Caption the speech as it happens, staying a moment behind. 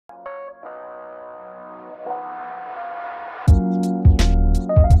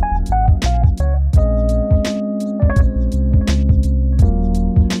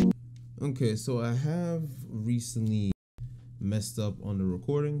Okay, so I have recently messed up on the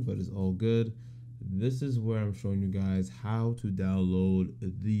recording, but it's all good. This is where I'm showing you guys how to download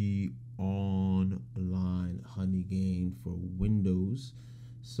the online HoneyGain for Windows.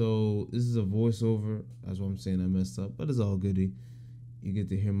 So this is a voiceover. That's what I'm saying I messed up, but it's all goody. You get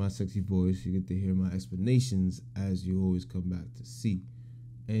to hear my sexy voice. You get to hear my explanations as you always come back to see.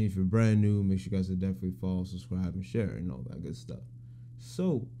 And if you're brand new, make sure you guys to definitely follow, subscribe, and share, and all that good stuff.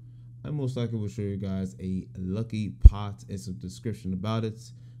 So I most likely will show you guys a lucky pot and some description about it.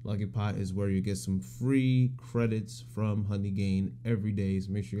 Lucky pot is where you get some free credits from HoneyGain every day.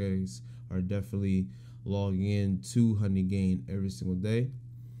 So make sure you guys are definitely logging in to HoneyGain every single day.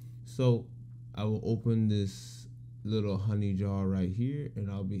 So I will open this little honey jar right here, and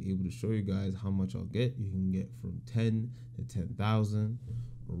I'll be able to show you guys how much I'll get. You can get from 10 to 10,000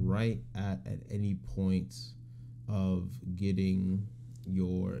 right at any point of getting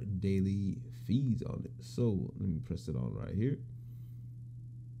your daily fees on it. So let me press it on right here.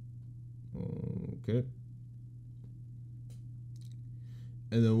 Okay,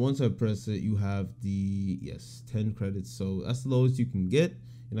 and then once I press it, you have the 10 credits. So that's the lowest you can get.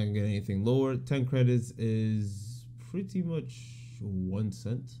 You're not gonna get anything lower. 10 credits is pretty much 1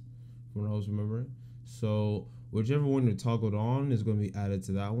 cent from what I was remembering. So whichever one you're toggled on is going to be added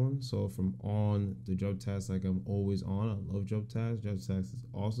to that one. So if I'm on the job task, like I'm always on, I love job tasks. Job tasks is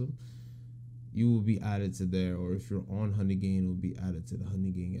awesome. You will be added to there, or if you're on HoneyGain, it will be added to the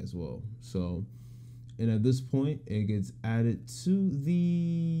HoneyGain as well. So, and at this point, it gets added to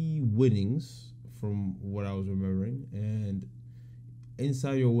the winnings from what I was remembering. And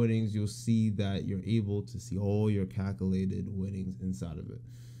inside your winnings, you'll see that you're able to see all your calculated winnings inside of it.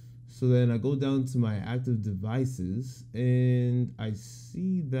 So then I go down to my active devices, and I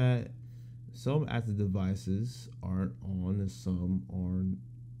see that some active devices aren't on and some aren't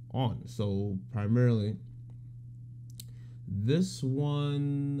on. So primarily this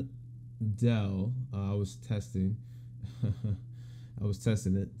one, Dell, I was testing I was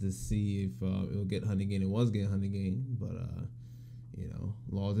testing it to see if it'll get HoneyGain. It was getting HoneyGain, but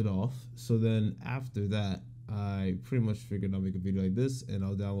logged it off. So then after that, I pretty much figured I'll make a video like this and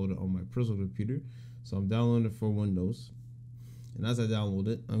I'll download it on my personal computer. So I'm downloading it for Windows, and as I download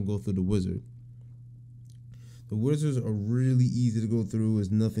it, I'm going through the wizard. The wizards are really easy to go through.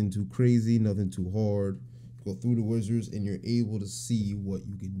 It's nothing too crazy, nothing too hard. Go through the wizards and you're able to see what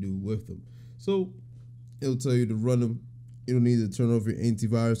you can do with them. So it'll tell you to run them. You don't need to turn off your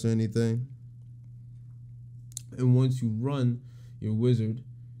antivirus or anything. And once you run your wizard,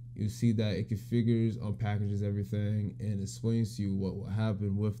 you see that it configures, unpackages everything, and explains to you what will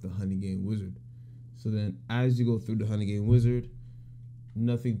happen with the HoneyGain wizard. So then as you go through the HoneyGain wizard,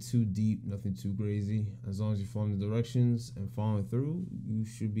 nothing too deep, nothing too crazy. As long as you're following the directions and following through, you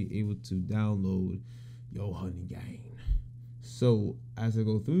should be able to download your HoneyGain. So as I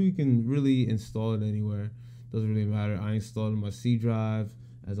go through, you can really install it anywhere. Doesn't really matter. I installed it on my C drive,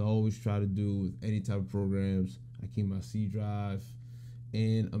 as I always try to do with any type of programs. I keep my C drive,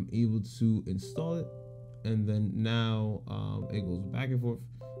 and I'm able to install it. And then now it goes back and forth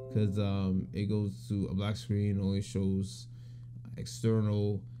because it goes to a black screen, only shows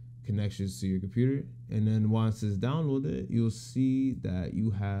external connections to your computer. And then once it's downloaded, you'll see that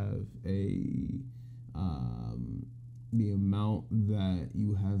you have the amount that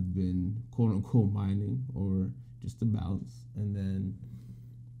you have been quote unquote mining, or just about, and then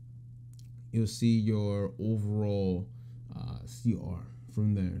you'll see your overall CR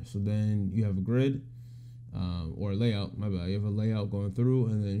from there. So then you have a grid or a layout, my bad. You have a layout going through,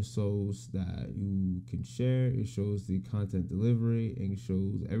 and then it shows that you can share. It shows the content delivery, and it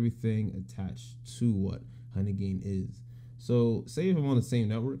shows everything attached to what HoneyGain is. So say if I'm on the same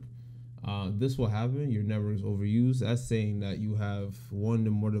network, this will happen. Your network is overused. That's saying that you have one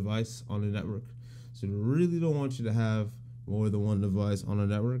or more device on the network. So they really don't want you to have more than one device on a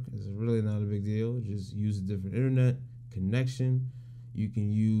network. It's really not a big deal. Just use a different internet connection. You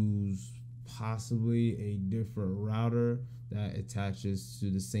can use possibly a different router that attaches to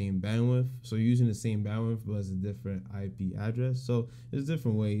the same bandwidth. So you're using the same bandwidth, but it's a different IP address. So there's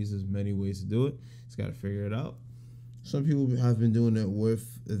different ways. There's many ways to do it. Just got to figure it out. Some people have been doing it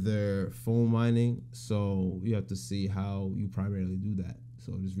with their phone mining. So you have to see how you primarily do that.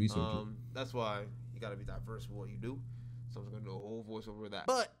 So just research it. That's why you got to be diverse with what you do. So I'm going to do a whole voice over that.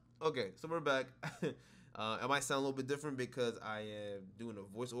 But, okay, so we're back. It might sound a little bit different because I am doing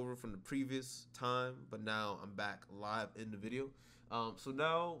a voiceover from the previous time, but now I'm back live in the video. So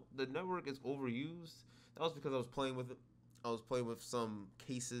now the network is overused. That was because I was playing with it. I was playing with some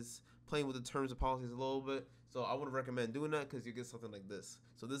cases, playing with the terms and policies a little bit. So I would recommend doing that because you get something like this.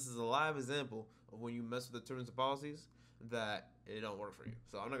 So this is a live example of when you mess with the terms and policies that it don't work for you.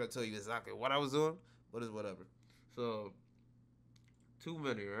 So I'm not gonna tell you exactly what I was doing, but it's whatever. So too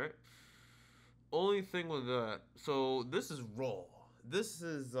many, right? Only thing with that, so this is raw. This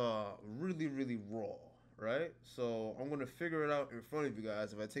is really, really raw, right? So I'm gonna figure it out in front of you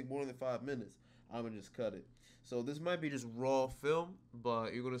guys. If I take more than 5 minutes, I'm gonna just cut it. So this might be just raw film,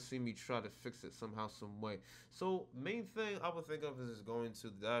 but you're gonna see me try to fix it somehow, some way. So main thing I would think of is just going to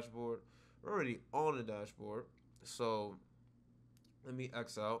the dashboard. We're already on the dashboard, so let me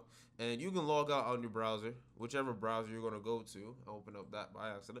X out, and you can log out on your browser, whichever browser you're gonna go to. I open up that by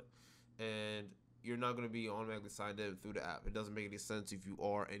accident, and you're not gonna be automatically signed in through the app. It doesn't make any sense if you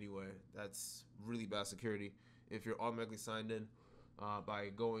are anyway. That's really bad security. If you're automatically signed in by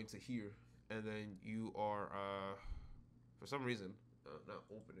going to here, and then you are for some reason not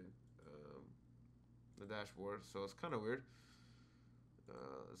opening the dashboard, so it's kind of weird.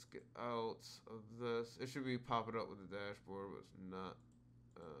 Let's get out of this. It should be popping up with the dashboard, but it's not.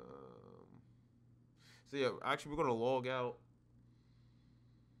 So yeah, actually, we're gonna log out.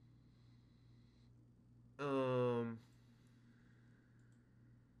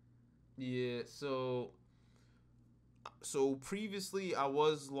 Yeah. So previously I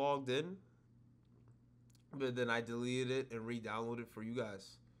was logged in, but then I deleted it and re-downloaded it for you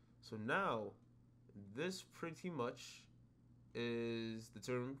guys. So now, this pretty much is the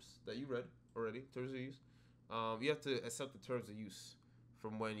terms that you read already. Terms of use. You have to accept the terms of use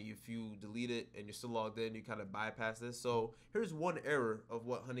from when if you delete it and you're still logged in, you kind of bypass this. So here's one error of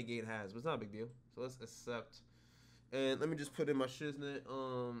what HoneyGain has, but it's not a big deal. So let's accept. And let me just put in my shiznit.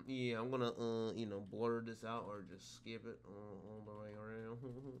 Yeah, I'm gonna blur this out or just skip it all the way around.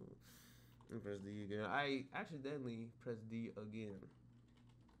 And press D again. I accidentally pressed D again.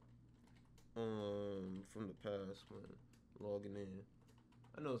 From the past when logging in.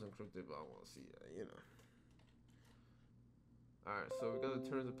 I know it's encrypted, but I want to see it, Alright, so we got the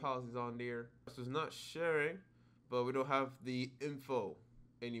terms and policies on there. So it's not sharing, but we don't have the info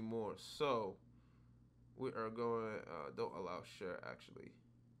anymore. So we are going, don't allow share actually.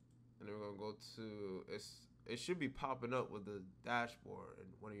 And then we're going to go to, it should be popping up with the dashboard in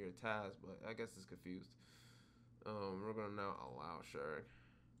one of your tabs, but I guess it's confused. We're going to now allow sharing.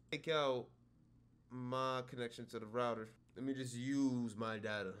 Take out my connection to the router. Let me just use my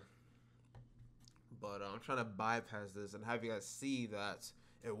data. But I'm trying to bypass this and have you guys see that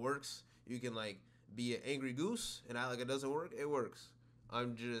it works. You can like be an angry goose and act like it doesn't work. It works.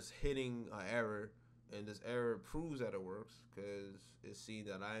 I'm just hitting an error, and this error proves that it works because it's seen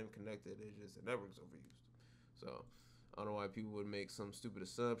that I am connected. It's just the network's overused. So I don't know why people would make some stupid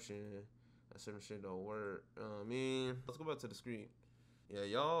assumption that certain shit don't work. Let's go back to the screen. Yeah,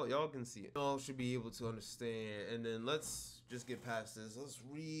 y'all can see it. Y'all should be able to understand. And then let's just get past this. Let's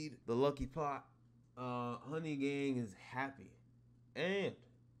read the lucky pot. HoneyGain is happy and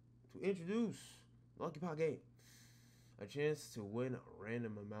to introduce Lucky Pot Game, a chance to win a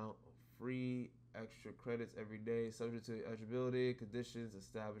random amount of free extra credits every day, subject to eligibility conditions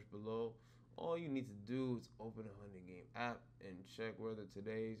established below. All you need to do is open a HoneyGain app and check whether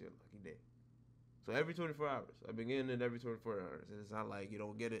today's your lucky day. So every 24 hours, I've been getting it every 24 hours. It's not like you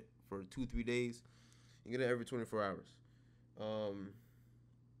don't get it for 2-3 days. You get it every 24 hours.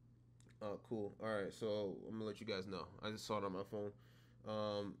 Cool. All right, so I'm gonna let you guys know. I just saw it on my phone.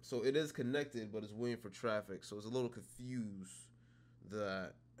 So it is connected, but it's waiting for traffic. So it's a little confused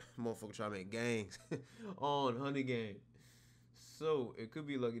that motherfucker trying to make gangs on HoneyGain. So it could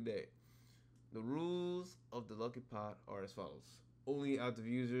be a lucky day. The rules of the lucky pot are as follows. Only active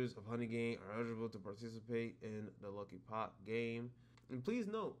users of HoneyGain are eligible to participate in the lucky pot game. And please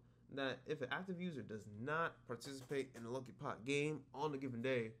note that if an active user does not participate in the lucky pot game on a given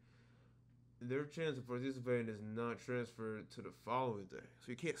day, their chance of participating is not transferred to the following day. So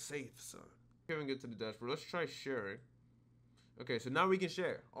you can't save, son. Can't even get to the dashboard. Let's try sharing. Okay, so now we can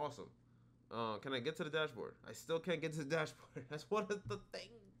share. Awesome. Can I get to the dashboard? I still can't get to the dashboard. That's one of the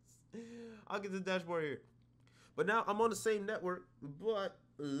things. I'll get to the dashboard here. But now I'm on the same network, but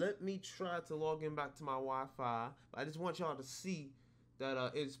let me try to log in back to my Wi-Fi. I just want y'all to see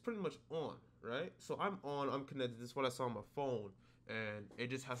that it's pretty much on, right? So I'm on, I'm connected. This is what I saw on my phone, and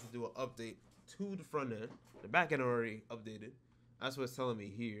it just has to do an update to the front end. The back end already updated. That's what it's telling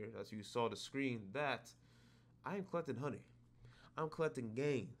me here. As you saw the screen, that I am collecting honey. I'm collecting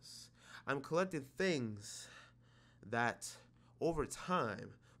gains. I'm collecting things that over time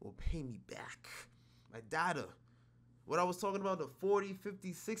will pay me back. My data. What I was talking about, the 40,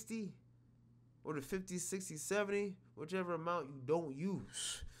 50, 60, or the 50, 60, 70, whichever amount you don't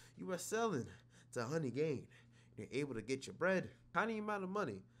use, you are selling to HoneyGain. you're able to get your bread. Tiny amount of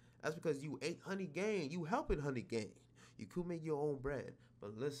money. That's because you ate HoneyGain. You helping HoneyGain. You could make your own bread.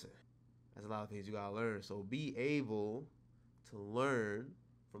 But listen, there's a lot of things you gotta learn. So be able to learn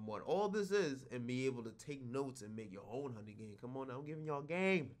from what all this is and be able to take notes and make your own HoneyGain. Come on now, I'm giving y'all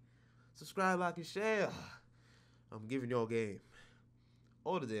game. Subscribe, like, and share. I'm giving y'all game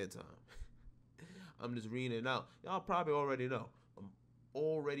all the damn time. I'm just reading it out. Y'all probably already know. I'm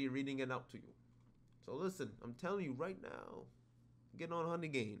already reading it out to you. So listen, I'm telling you right now, get on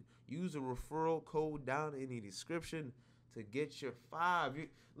HoneyGain. Use the referral code down in the description to get your 5.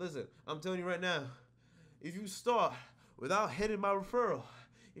 Listen, I'm telling you right now, if you start without hitting my referral,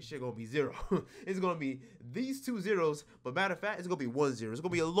 this shit gonna be 0. It's gonna be these 2 zeros, but matter of fact, it's gonna be 1 0. It's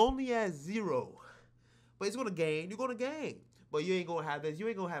gonna be a lonely ass 0. But it's gonna gain. You're gonna gain. But you ain't gonna have this. You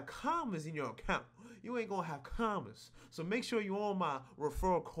ain't gonna have commas in your account. You ain't gonna have commas. So make sure you're on my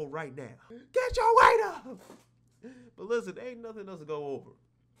referral code right now. Get your weight up. But listen, ain't nothing else to go over.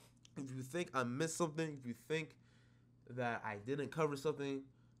 If you think I missed something, if you think that I didn't cover something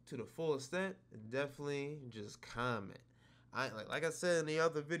to the full extent, definitely just comment. Like I said in the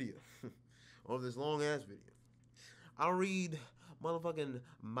other video, or this long ass video, I'll read motherfucking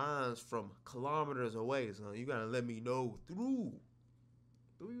minds from kilometers away. So you gotta let me know through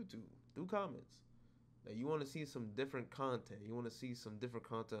YouTube, through comments, that you want to see some different content. You want to see some different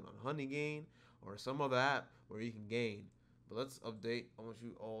content on HoneyGain or some other app where you can gain. But let's update. I want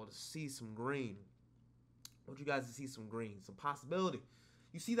you all to see some green. I want you guys to see some green, some possibility.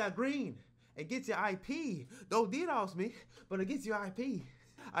 You see that green? It gets your IP. Don't DDoS me, but it gets your IP.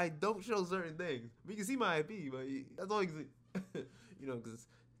 I don't show certain things. You can see my IP, but that's all you can see. You know, because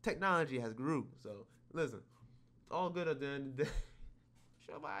technology has grew. So listen, it's all good at the end of the day.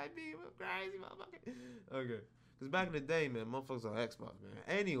 Show my IP, I'm crazy motherfucker. Okay, because back in the day, man, motherfuckers on Xbox, man.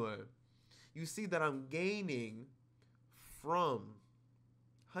 Anyway, you see that I'm gaining from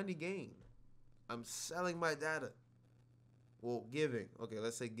HoneyGain. I'm selling my data. Well, giving. Okay,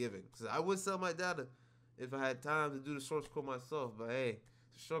 let's say giving. Because I would sell my data if I had time to do the source code myself. But hey,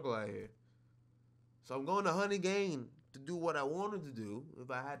 it's a struggle out here. So I'm going to HoneyGain to do what I wanted to do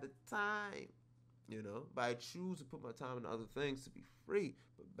if I had the time. You know, but I choose to put my time into other things to be free.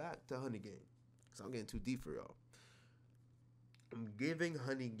 But back to HoneyGain. Because I'm getting too deep for y'all. I'm giving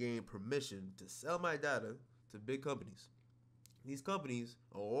HoneyGain permission to sell my data to big companies. These companies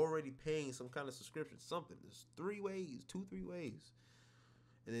are already paying some kind of subscription, something. There's 3 ways, 2-3 ways.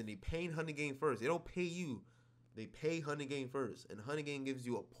 And then they pay HoneyGain first. They don't pay you. They pay HoneyGain first. And HoneyGain gives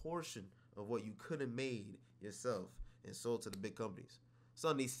you a portion of what you could have made yourself and sold to the big companies.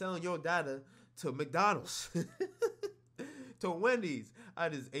 So they selling your data to McDonald's, to Wendy's. I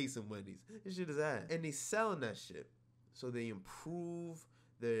just ate some Wendy's. This shit is ass. And they selling that shit. So they improve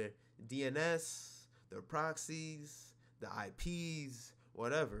their DNS, their proxies, the IPs,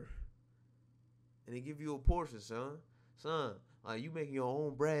 whatever, and they give you a portion, son. Son, like you making your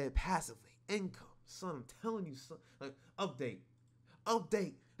own bread passively, income, son. I'm telling you, son. Like update.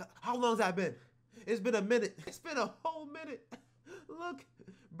 How long's that been? It's been a minute. It's been a whole minute. Look,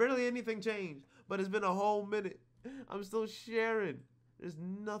 barely anything changed, but it's been a whole minute. I'm still sharing. There's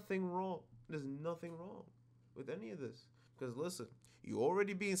nothing wrong. There's nothing wrong with any of this. Because listen, you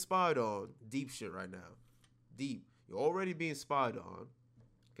already being spied on. Deep shit right now. Deep. You're already being spied on,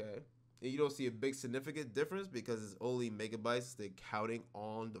 okay? And you don't see a big significant difference because it's only megabytes they're counting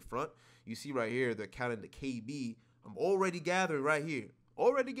on the front. You see right here, they're counting the KB. I'm already gathering right here.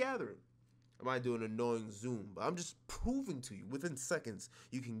 Already gathering. I might do an annoying zoom, but I'm just proving to you within seconds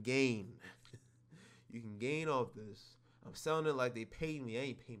you can gain. You can gain off this. I'm selling it like they paid me. They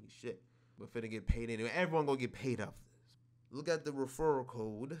ain't paid me shit. But finna get paid anyway. Everyone gonna get paid off this. Look at the referral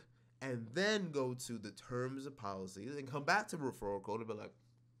code. And then go to the terms of policies and come back to referral code and be like,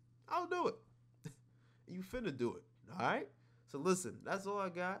 I'll do it. You finna do it. All right? So listen, that's all I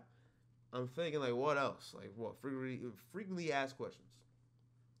got. I'm thinking like, what else? Like what? Frequently asked questions.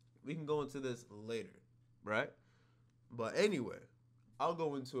 We can go into this later, right? But anyway, I'll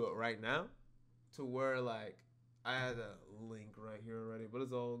go into it right now to where like I had a link right here already, but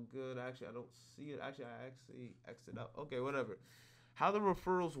it's all good. Actually, I don't see it. Actually, I actually exited out. Okay, whatever. How the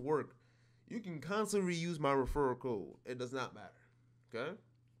referrals work. You can constantly reuse my referral code. It does not matter. Okay?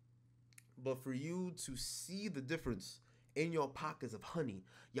 But for you to see the difference in your pockets of honey,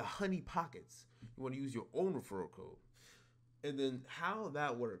 your honey pockets, you want to use your own referral code. And then how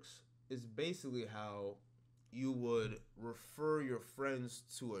that works is basically how you would refer your friends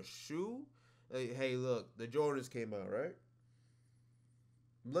to a shoe. Like, hey, look, the Jordans came out, right?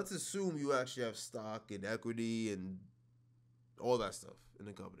 Let's assume you actually have stock and equity and all that stuff in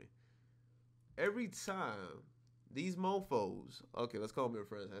the company. Every time These mofos. Okay, let's call them your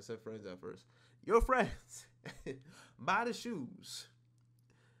friends. I said friends at first. Your friends buy the shoes,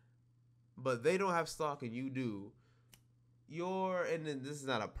 but they don't have stock and you do. And then this is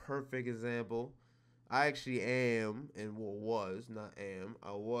not a perfect example. I actually am, and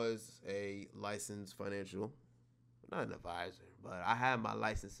I was a licensed financial, not an advisor, but I had my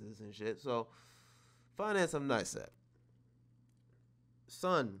licenses and shit. So, finance, I'm nice at.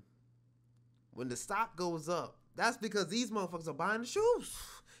 Son, when the stock goes up, that's because these motherfuckers are buying the shoes.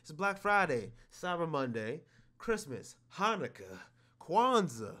 It's Black Friday, Cyber Monday, Christmas, Hanukkah,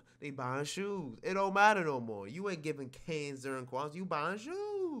 Kwanzaa. They buying shoes. It don't matter no more. You ain't giving canes during Kwanzaa. You buying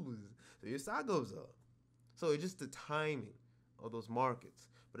shoes. So your stock goes up. So it's just the timing of those markets.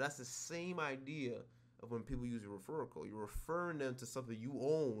 But that's the same idea of when people use a referral code. You're referring them to something you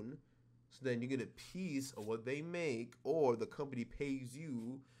own, so then you get a piece of what they make, or the company pays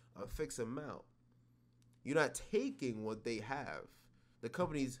you a fixed amount. You're not taking what they have. The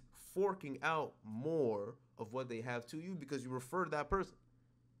company's forking out more of what they have to you because you refer to that person.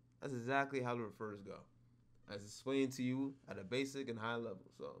 That's exactly how the refers go, as explained to you at a basic and high level.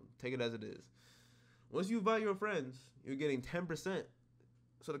 So take it as it is. Once you invite your friends, you're getting 10%.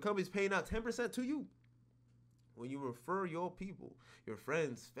 So the company's paying out 10% to you. When you refer your people, your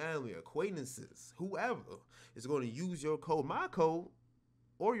friends, family, acquaintances, whoever is going to use your code, my code,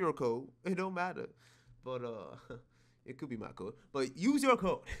 or your code, it don't matter. But it could be my code. But use your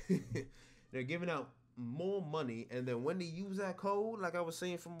code. They're giving out more money, and then when they use that code, like I was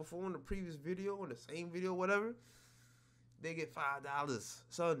saying from before in the previous video, in the same video, whatever, they get $5.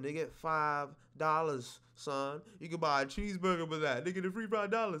 Son, they get $5, son. You can buy a cheeseburger with that. They get a free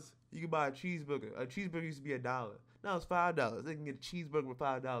 $5. You can buy a cheeseburger. A cheeseburger used to be $1. Now it's $5. They can get a cheeseburger with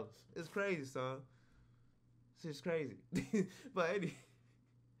 $5. It's crazy, son. It's just crazy. But anyway,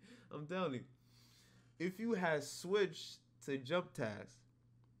 I'm telling you, if you had switched to jump task,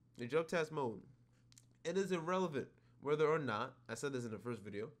 the jump task mode, it is irrelevant whether or not, I said this in the first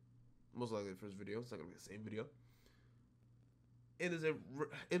video, most likely the first video, it's not going to be the same video.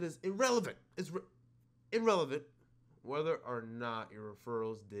 It is irrelevant. It's irrelevant whether or not your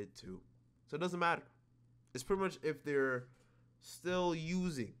referrals did too. So it doesn't matter. It's pretty much if they're still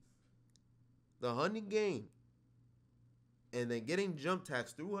using the HoneyGain and then getting jump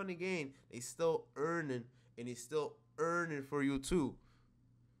tax through HoneyGain, they still earning, and they still earning for you too.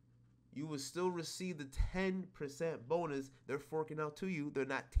 You will still receive the 10% bonus they're forking out to you. They're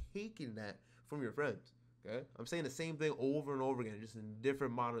not taking that from your friends. Okay? I'm saying the same thing over and over again, just in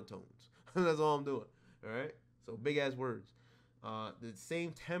different monotones. That's all I'm doing. All right? So big ass words. The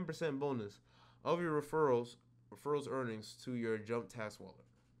same 10% bonus of your referrals earnings to your jump tax wallet.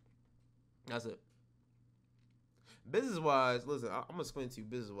 That's it. Business wise, listen, I'm gonna explain to you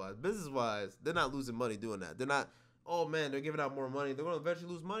business wise. Business wise, they're not losing money doing that. They're not, oh man, they're giving out more money. They're gonna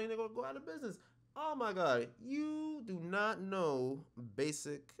eventually lose money and they're gonna go out of business. Oh my God, you do not know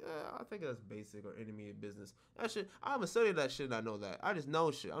basic. I think that's basic or intermediate business. That shit, I haven't studied that shit and I know that. I just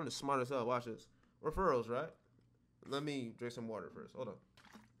know shit. I'm the smartest hell. Watch this. Referrals, right? Let me drink some water first. Hold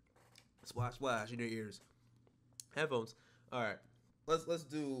on. Splash in your ears. Headphones. All right. Let's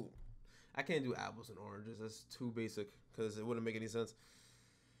do. I can't do apples and oranges. That's too basic because it wouldn't make any sense.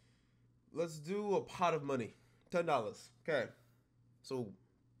 Let's do a pot of money. $10. Okay. So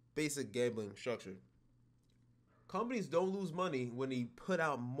basic gambling structure. Companies don't lose money when they put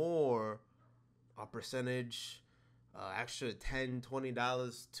out more, a percentage, extra $10,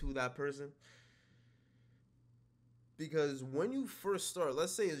 $20 to that person. Because when you first start,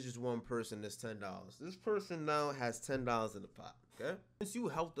 let's say it's just one person that's $10. This person now has $10 in the pot, okay? Since you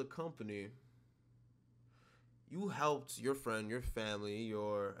helped the company, you helped your friend, your family,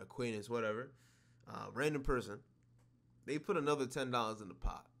 your acquaintance, whatever, random person, they put another $10 in the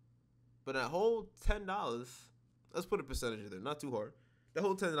pot. But that whole $10, let's put a percentage in there, not too hard. The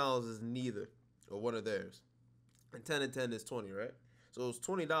whole $10 is neither or one of theirs. And 10 and 10 is 20, right? So it's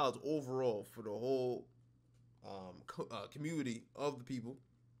 $20 overall for the whole community of the people.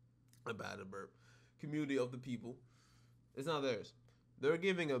 I'm bad at burp. Community of the people. It's not theirs. They're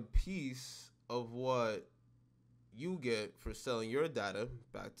giving a piece of what you get for selling your data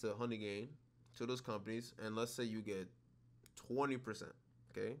back to HoneyGain, to those companies, and let's say you get 20%.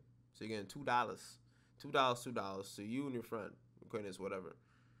 Okay? So you're getting $2. $2 to you and your friend, acquaintance, whatever.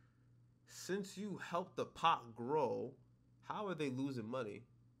 Since you helped the pot grow, how are they losing money?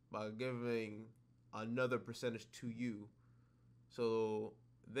 By giving another percentage to you. So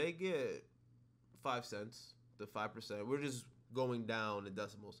they get 5 cents, the 5%. We're just going down in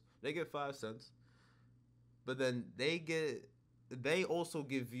decimals. They get 5 cents. But then they also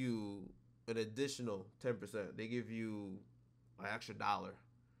give you an additional 10%. They give you an extra dollar.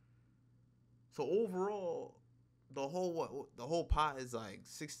 So overall, the whole pot is like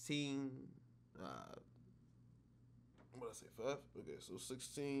 16. What did I say? 5. Okay, so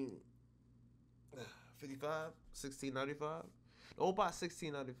 16. 55, 16.95. The whole pot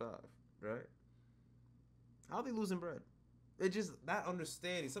 16.95, right? How are they losing bread? It just that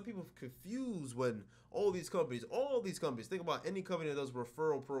understanding. Some people confuse when all these companies, think about any company that does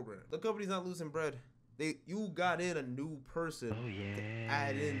referral program. The company's not losing bread. You got in a new person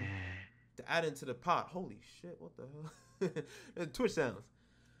to add into the pot. Holy shit, what the hell? The Twitch sounds.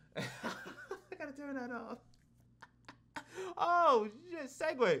 I gotta turn that off. Oh shit,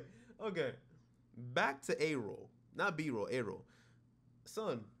 segue. Okay. Back to A-roll. Not B-roll, A-roll.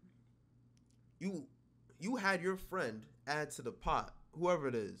 Son, you had your friend add to the pot, whoever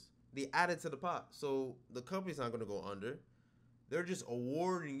it is. They added to the pot. So the company's not gonna go under. They're just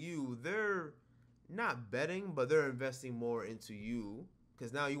awarding you. They're not betting, but they're investing more into you.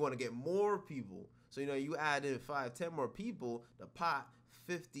 Because now you want to get more people. So you add in 5, 10 more people, the pot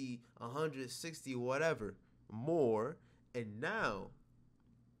 50, 160, whatever, more. And now,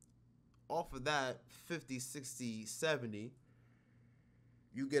 off of that 50, 60, 70,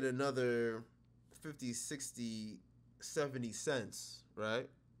 you get another 50, 60, 70 cents, right?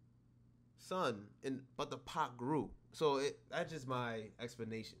 Son, but the pot grew. So that's just my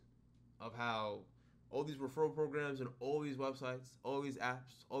explanation of how all these referral programs and all these websites, all these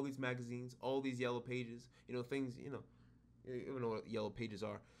apps, all these magazines, all these yellow pages, things, you don't know what yellow pages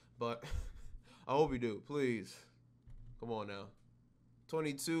are, but I hope you do. Please, come on now.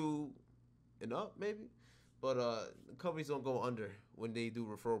 22 and up, maybe? But companies don't go under when they do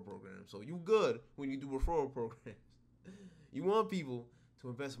referral programs. So you good when you do referral programs. You want people to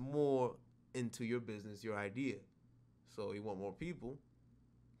invest more into your business, your idea. So you want more people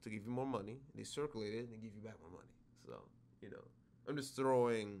to give you more money. They circulate it and they give you back more money. So, I'm just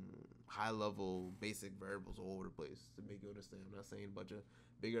throwing high-level, basic variables all over the place to make you understand. I'm not saying a bunch of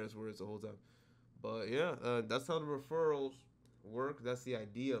big-ass words the whole time. But, yeah, that's how the referrals work. That's the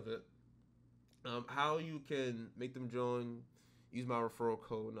idea of it. How you can make them join, use my referral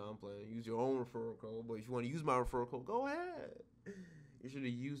code. No, I'm playing. Use your own referral code. But if you want to use my referral code, go ahead. You should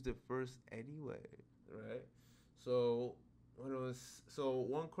have used it first anyway, right? So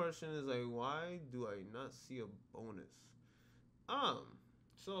one question is like, why do I not see a bonus?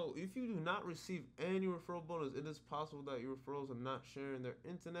 So if you do not receive any referral bonus, it is possible that your referrals are not sharing their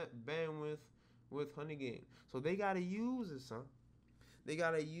internet bandwidth with HoneyGain. So they gotta use it, son. They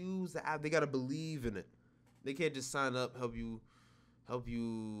gotta use the app. They gotta believe in it. They can't just sign up, help you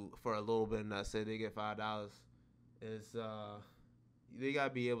for a little bit, and I say they get $5. It's they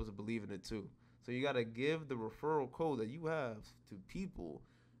gotta be able to believe in it too. So you gotta give the referral code that you have to people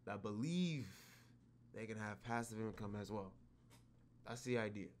that believe they can have passive income as well. That's the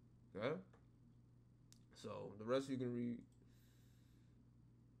idea. Okay? So the rest you can read.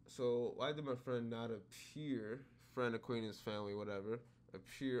 So why did my friend not appear, friend, acquaintance, family, whatever,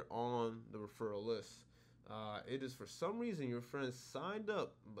 appear on the referral list? It is for some reason your friend signed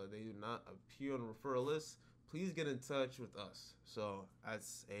up, but they do not appear on the referral list. Please get in touch with us. So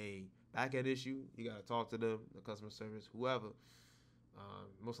that's a back-end issue. You got to talk to them, the customer service, whoever.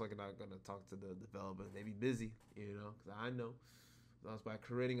 Most likely not going to talk to the developer. They be busy, because I know. That's by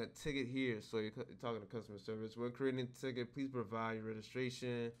creating a ticket here. So you're talking to customer service. When creating a ticket, please provide your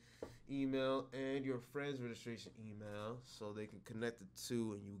registration email and your friend's registration email so they can connect the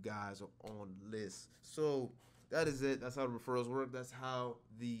two and you guys are on the list. So that is it. That's how the referrals work. That's how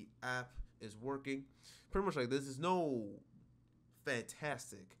the app is working. Pretty much like this. There's no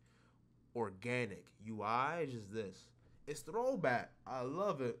fantastic organic UI. It's just this. It's throwback. I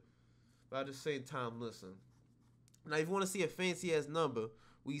love it. But at the same time, listen. Now, if you want to see a fancy-ass number,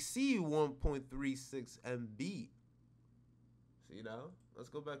 we see 1.36 MB. See now? Let's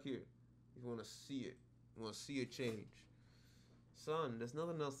go back here. If you want to see it. You want to see a change. Son, there's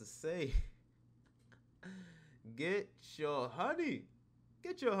nothing else to say. Get your honey.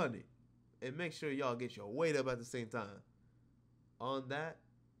 Get your honey. And make sure y'all get your weight up at the same time. On that,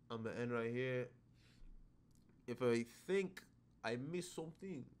 I'm going to end right here. If I think I missed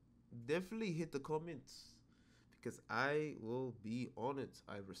something, definitely hit the comments. Because I will be on it.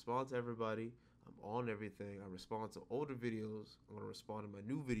 I respond to everybody. I'm on everything. I respond to older videos. I'm going to respond to my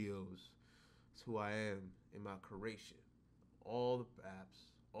new videos. It's who I am in my creation. All the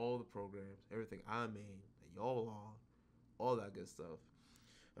apps, all the programs, everything I made, that y'all on, all that good stuff.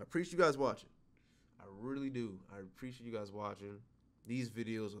 I appreciate you guys watching. I really do. I appreciate you guys watching these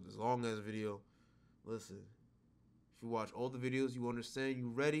videos or this long ass video. Listen, If you watch all the videos, you understand, you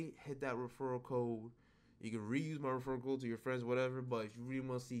ready, hit that referral code. You can reuse my referral code to your friends, whatever. But if you really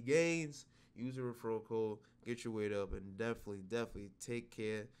want to see gains, use the referral code, get your weight up, and definitely take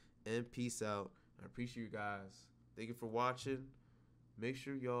care and peace out. I appreciate you guys. Thank you for watching. Make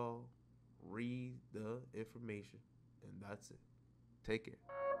sure y'all read the information. And that's it. Take care.